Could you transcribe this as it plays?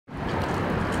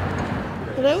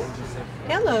Hello?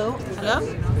 Hello?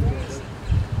 Hello?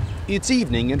 It's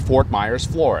evening in Fort Myers,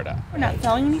 Florida. We're not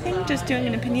selling anything, just doing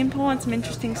an opinion poll on some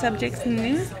interesting subjects in the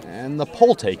news. And the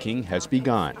poll taking has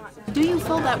begun. Do you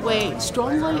feel that way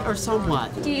strongly or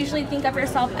somewhat? Do you usually think of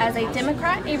yourself as a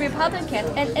Democrat, a Republican,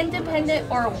 an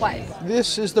independent, or what?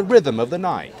 This is the rhythm of the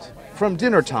night, from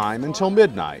dinner time until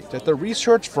midnight at the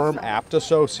research firm Apt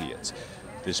Associates.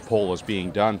 This poll is being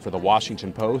done for the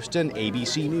Washington Post and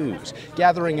ABC News,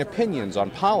 gathering opinions on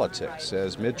politics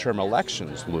as midterm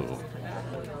elections loom.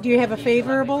 Do you have a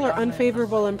favorable or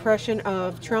unfavorable impression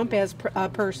of Trump as a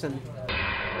person?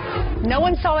 No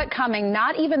one saw it coming,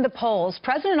 not even the polls.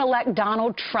 President-elect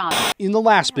Donald Trump. In the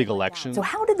last big election, So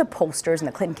how did the pollsters in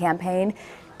the Clinton campaign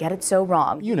get it so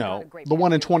wrong? you know, the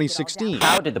one in 2016,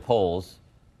 How did the polls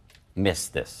miss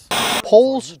this?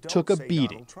 polls took a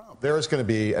beating. There is going to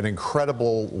be an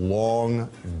incredible, long,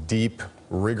 deep,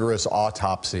 rigorous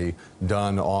autopsy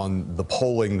done on the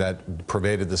polling that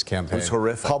pervaded this campaign. It was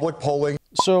horrific. Public polling.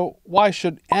 So why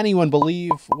should anyone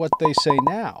believe what they say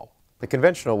now? The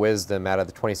conventional wisdom out of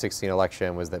the 2016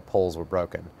 election was that polls were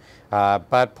broken.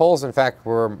 But polls, in fact,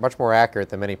 were much more accurate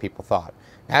than many people thought.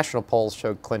 National polls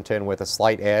showed Clinton with a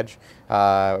slight edge,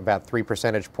 about 3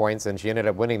 percentage points, and she ended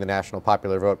up winning the national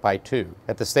popular vote by 2.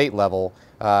 At the state level,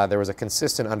 there was a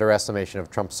consistent underestimation of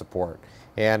Trump's support.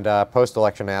 And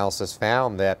post-election analysis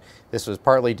found that this was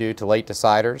partly due to late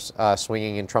deciders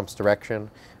swinging in Trump's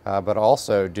direction, but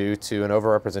also due to an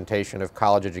overrepresentation of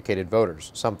college-educated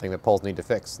voters, something that polls need to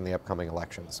fix in the upcoming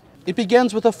elections. It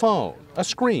begins with a phone, a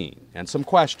screen, and some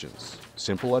questions.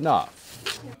 Simple enough.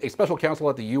 A special counsel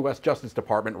at the U.S. Justice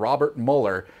Department, Robert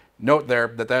Mueller, note there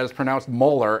that is pronounced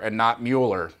Mueller and not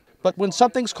Mueller. But when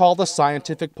something's called a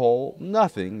scientific poll,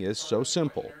 nothing is so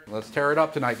simple. Let's tear it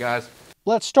up tonight, guys.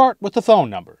 Let's start with the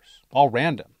phone numbers, all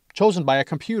random, chosen by a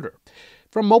computer.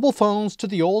 From mobile phones to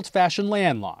the old-fashioned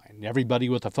landline, everybody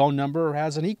with a phone number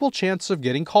has an equal chance of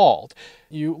getting called.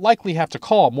 You likely have to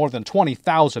call more than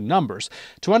 20,000 numbers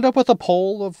to end up with a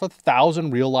poll of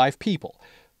 1,000 real-life people.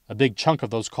 A big chunk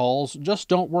of those calls just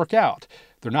don't work out.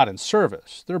 They're not in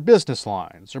service, they're business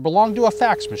lines, or belong to a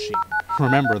fax machine.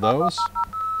 Remember those?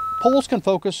 Polls can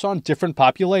focus on different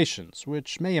populations,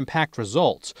 which may impact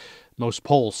results. Most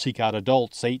polls seek out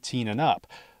adults 18 and up.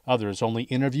 Others only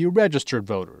interview registered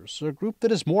voters, a group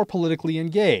that is more politically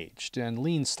engaged and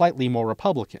leans slightly more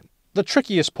Republican. The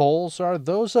trickiest polls are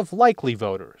those of likely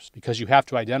voters, because you have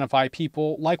to identify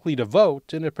people likely to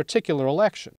vote in a particular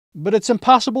election. But it's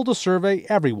impossible to survey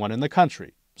everyone in the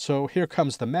country, so here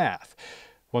comes the math.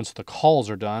 Once the calls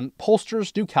are done,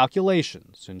 pollsters do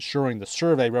calculations, ensuring the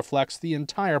survey reflects the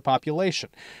entire population.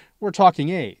 We're talking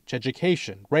age,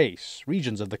 education, race,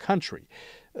 regions of the country.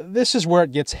 This is where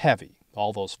it gets heavy.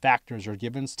 All those factors are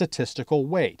given statistical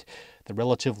weight. The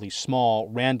relatively small,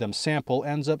 random sample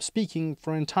ends up speaking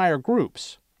for entire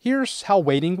groups. Here's how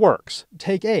weighting works.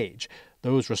 Take age.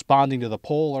 Those responding to the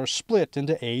poll are split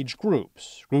into age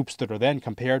groups that are then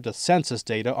compared to census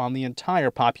data on the entire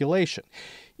population.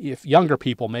 If younger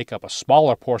people make up a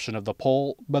smaller portion of the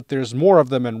poll, but there's more of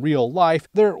them in real life,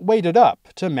 they're weighted up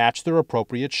to match their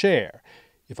appropriate share.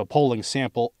 If a polling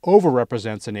sample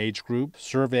overrepresents an age group,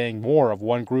 surveying more of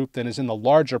one group than is in the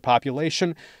larger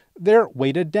population, they're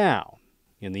weighted down.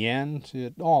 In the end,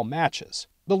 it all matches.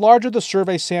 The larger the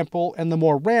survey sample and the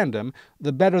more random,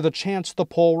 the better the chance the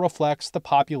poll reflects the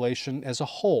population as a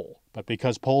whole. But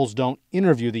because polls don't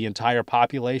interview the entire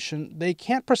population, they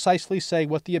can't precisely say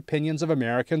what the opinions of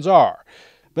Americans are.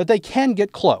 But they can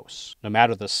get close. No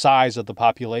matter the size of the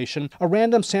population, a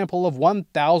random sample of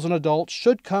 1,000 adults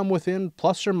should come within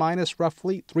plus or minus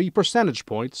roughly 3 percentage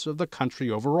points of the country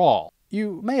overall.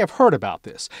 You may have heard about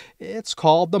this. It's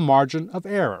called the margin of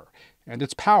error, and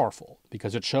it's powerful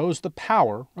because it shows the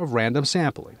power of random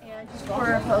sampling. Support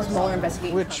or oppose Mueller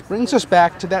investigation. Which brings us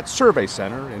back to that survey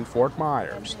center in Fort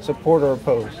Myers. Support or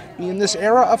oppose? In this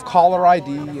era of caller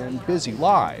ID and busy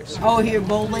lives, Oh, here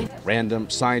boldly? random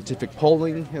scientific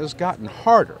polling has gotten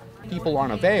harder. People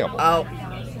aren't available. Oh,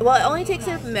 well, it only takes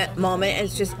a moment.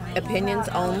 It's just opinions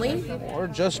only. Or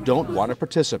just don't want to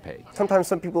participate. Sometimes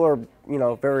some people are,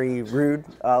 very rude.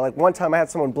 Like one time I had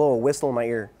someone blow a whistle in my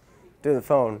ear through the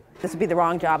phone. This would be the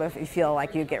wrong job if you feel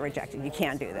like you get rejected. You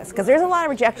can't do this because there's a lot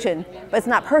of rejection, but it's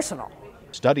not personal.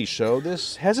 Studies show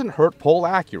this hasn't hurt poll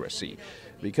accuracy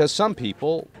because some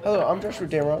people Hello, I'm Joshua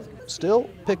Damroth. Still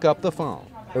pick up the phone.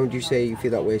 And would you say you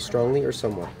feel that way strongly or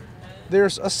somewhat?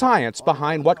 There's a science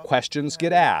behind what questions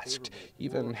get asked,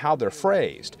 even how they're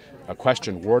phrased. A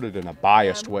question worded in a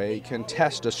biased way can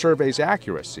test a survey's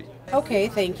accuracy. Okay,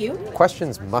 thank you.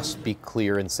 Questions must be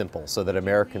clear and simple so that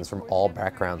Americans from all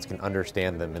backgrounds can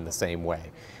understand them in the same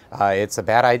way. It's a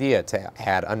bad idea to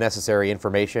add unnecessary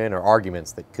information or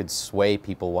arguments that could sway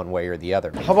people one way or the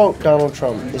other. How about Donald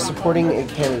Trump? Is supporting a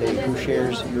candidate who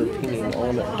shares your opinion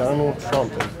on Donald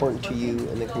Trump important to you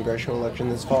in the congressional election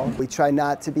this fall? We try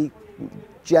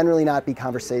generally not be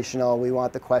conversational. We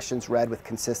want the questions read with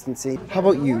consistency. How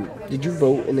about you? Did you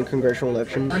vote in the congressional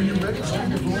election?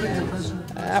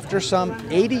 After some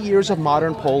 80 years of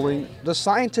modern polling, the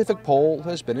scientific poll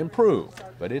has been improved,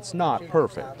 but it's not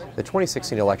perfect. The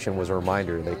 2016 election was a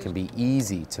reminder that it can be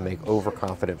easy to make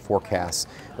overconfident forecasts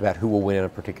about who will win in a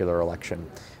particular election.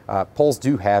 Polls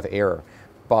do have error,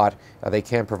 but they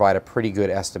can provide a pretty good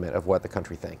estimate of what the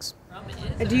country thinks.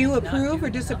 Do you approve or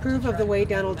disapprove of the way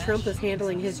Donald Trump is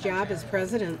handling his job as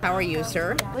president? How are you,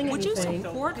 sir? Would you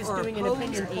support or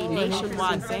oppose a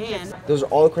nationwide ban? Those are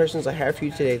all the questions I have for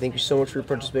you today. Thank you so much for your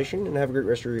participation, and have a great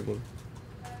rest of your evening.